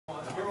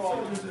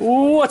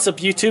What's up,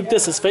 YouTube?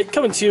 This is Fate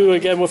coming to you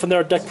again with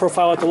another deck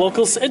profile at the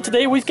locals, and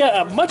today we've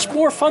got a much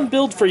more fun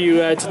build for you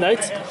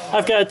tonight.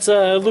 I've got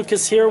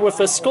Lucas here with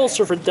a Skull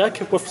Surfer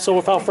deck, so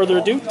without further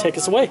ado, take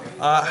us away.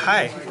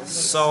 Hi.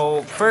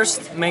 So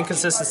first, main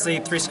consistency,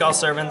 3 Skull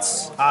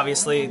Servants.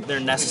 Obviously, they're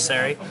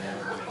necessary.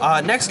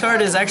 Next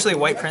card is actually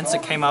White Prince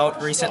that came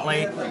out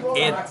recently.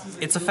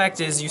 Its effect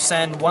is you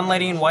send 1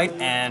 Lady in White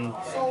and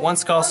 1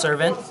 Skull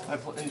Servant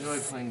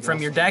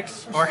from your deck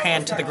or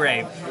hand to the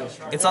grave.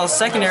 Its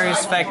secondary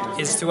effect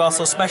is to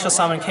also special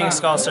summon King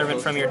Skull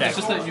Servant from your deck.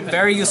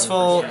 Very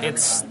useful.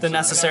 It's the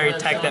necessary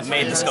tech that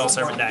made the Skull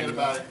Servant deck.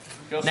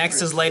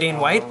 Next is Lady in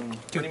White,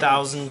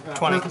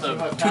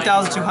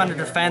 2200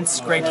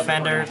 defense, great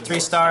defender,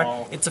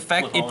 3-star. Its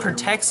effect, it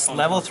protects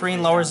level 3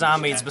 and lower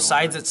zombies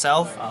besides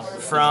itself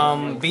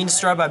from being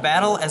destroyed by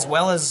battle, as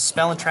well as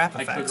spell and trap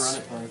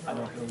effects.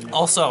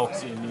 Also,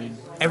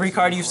 every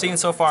card you've seen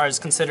so far is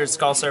considered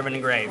Skull Servant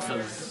and Grave.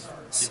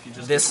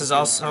 This is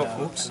also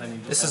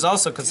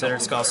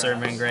considered Skull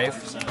Servant and Grave.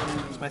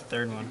 It's my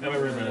third one.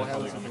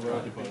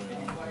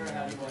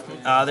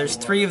 There's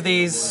 3 of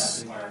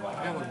these.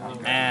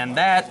 And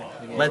that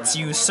lets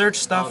you search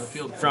stuff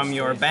from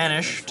your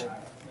banished.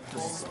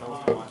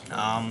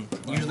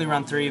 Usually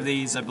run 3 of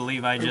these. I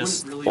believe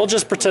We'll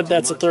just pretend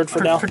that's a third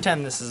for now.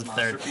 Pretend this is a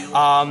third.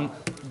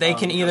 They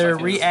can either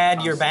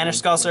re-add your banished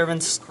Skull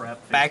Servants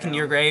back into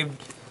your grave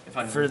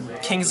for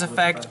King's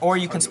effect, or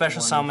you can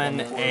special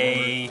summon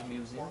a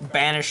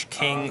banished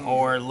King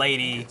or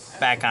Lady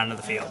back onto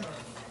the field.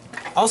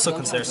 Also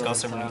consider Skull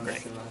Servant in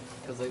grave.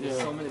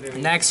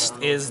 Next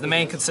is the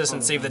main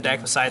consistency of the deck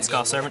besides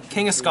Skull Servant,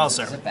 King of Skull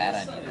Servant.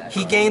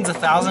 He gains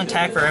 1000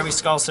 attack for every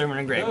Skull Servant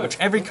in grave, which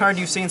every card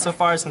you've seen so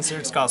far is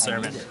considered Skull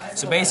Servant.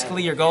 So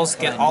basically your goal is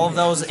to get all of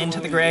those into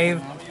the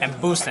grave and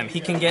boost them.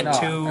 He can get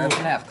to,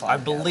 I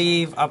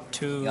believe, up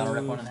to,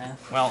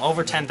 well,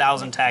 over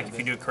 10,000 attack if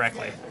you do it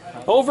correctly.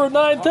 Over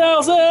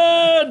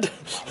 9,000!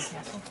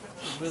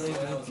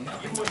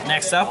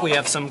 Next up, we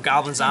have some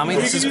Goblin Zombie.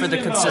 This is for the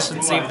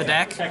consistency of the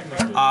deck.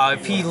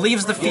 If he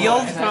leaves the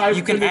field,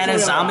 you can add a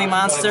zombie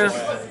monster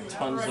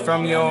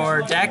from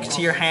your deck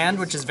to your hand,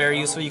 which is very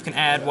useful. You can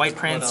add White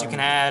Prince, you can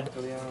add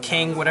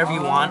King, whatever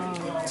you want.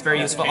 It's very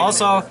useful.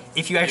 Also,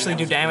 if you actually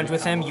do damage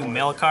with him, you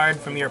mill a card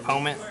from your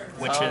opponent,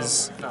 which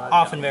is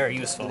often very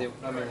useful.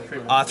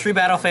 3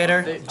 Battle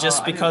Fader,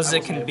 just because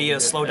it can be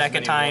a slow deck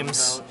at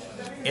times.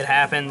 It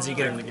happens, you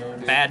get a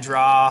bad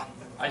draw.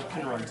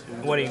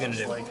 What are you going to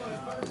do?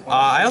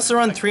 I also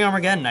run 3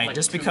 Armageddon Knight,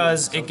 just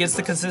because it gets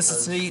the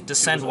consistency to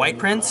send White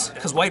Prince,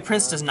 because White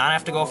Prince does not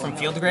have to go from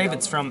field to grave,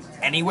 it's from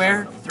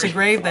anywhere to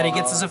grave that he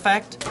gets his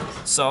effect.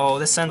 So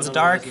this sends a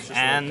dark,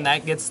 and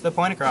that gets the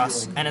point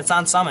across. And it's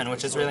on summon,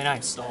 which is really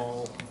nice.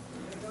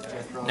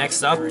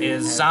 Next up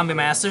is Zombie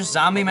Master.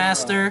 Zombie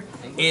Master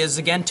is,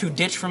 again, to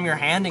ditch from your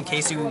hand in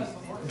case you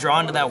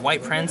draw into that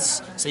White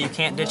Prince, so you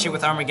can't ditch it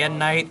with Armageddon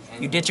Knight.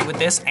 You ditch it with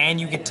this, and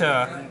you get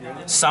to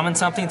summon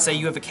something, say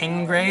you have a King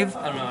in grave.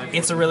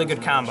 It's a really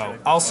good combo.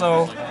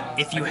 Also,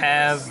 if you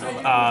have,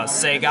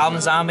 say,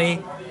 Goblin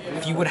Zombie,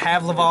 if you would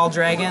have Laval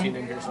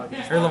Dragon,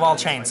 or Laval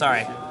Chain,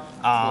 sorry.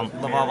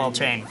 Laval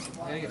Chain.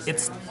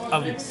 It's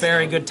a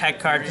very good tech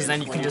card, because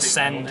then you can just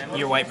send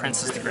your White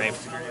Princes to grave.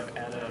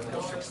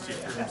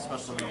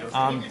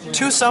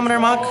 2 Summoner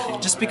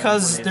Monk, just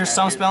because there's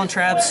some spell and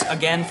traps,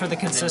 again for the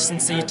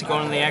consistency to go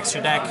into the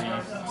extra deck.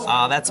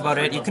 That's about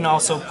it. You can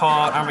also pull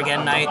out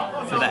Armageddon Knight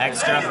for the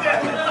extra,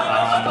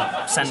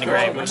 send to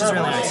grave, which is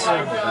really nice.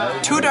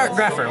 2 Dark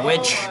Grepher,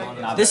 which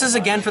this is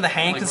again for the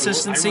hand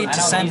consistency, to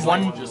send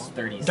 1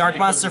 Dark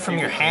Monster from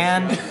your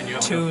hand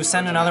to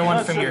send another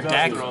one from your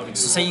deck.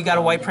 So say you got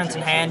a White Prince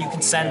in hand, you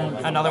can send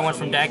another one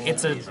from deck.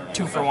 It's a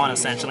 2-for-1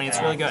 essentially. It's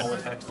really good.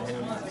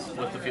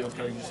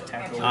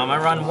 I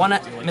run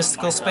 1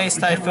 Mystical Space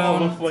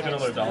Typhoon.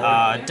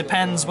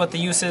 Depends what the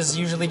use is,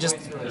 usually just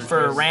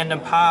for a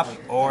random pop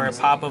or a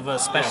pop of a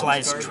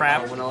specialized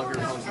trap.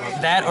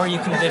 That, or you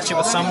can ditch it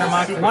with Summoner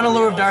Monk. 1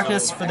 Allure of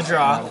Darkness for the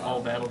draw.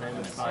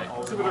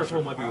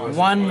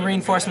 1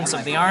 Reinforcements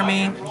of the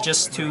Army,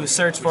 just to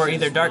search for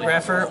either Dark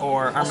Grepher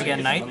or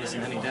Armageddon Knight.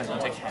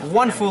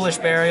 1 Foolish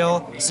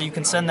Burial, so you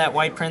can send that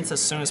White Prince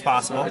as soon as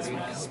possible. 1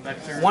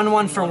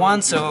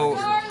 1-for-1, so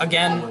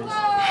again,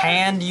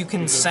 hand you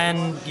can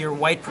send your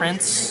White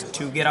Prince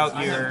to get out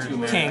your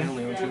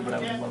King.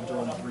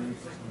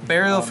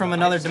 Burial from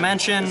Another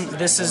Dimension,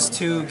 this is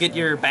to get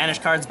your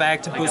banished cards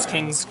back to boost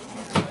King's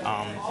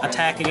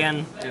attack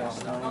again.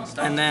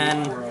 And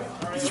then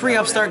 3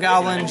 Upstart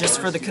Goblin, just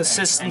for the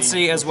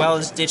consistency as well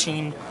as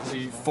ditching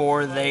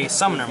for the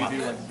Summoner Monk.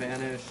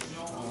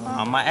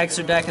 My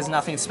extra deck is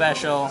nothing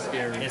special.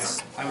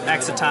 It's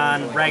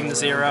Exiton, Ragna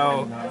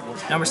 0,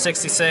 number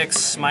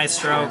 66,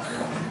 Maestro,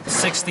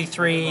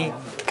 63,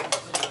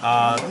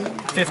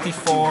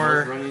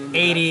 54,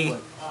 80,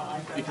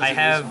 I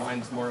have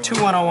 2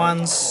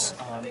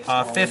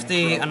 101s,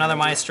 50, another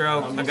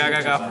Maestro, a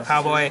Gaga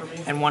Cowboy,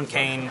 and 1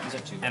 Cane,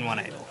 and 1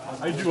 Able.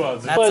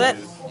 That's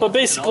it. But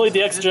basically,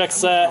 the extra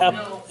deck's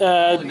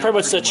pretty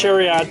much the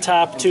cherry on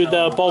top to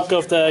the bulk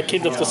of the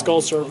Kingdom of the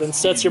Skull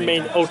Servants. That's your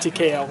main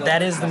OTKO.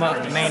 That is the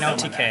main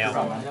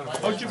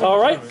OTKO. All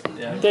right.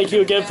 Thank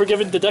you again for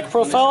giving the deck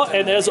profile,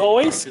 and as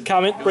always,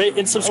 comment, rate,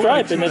 and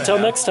subscribe. And until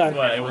next time.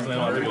 It wasn't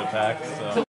able to do the pack, so.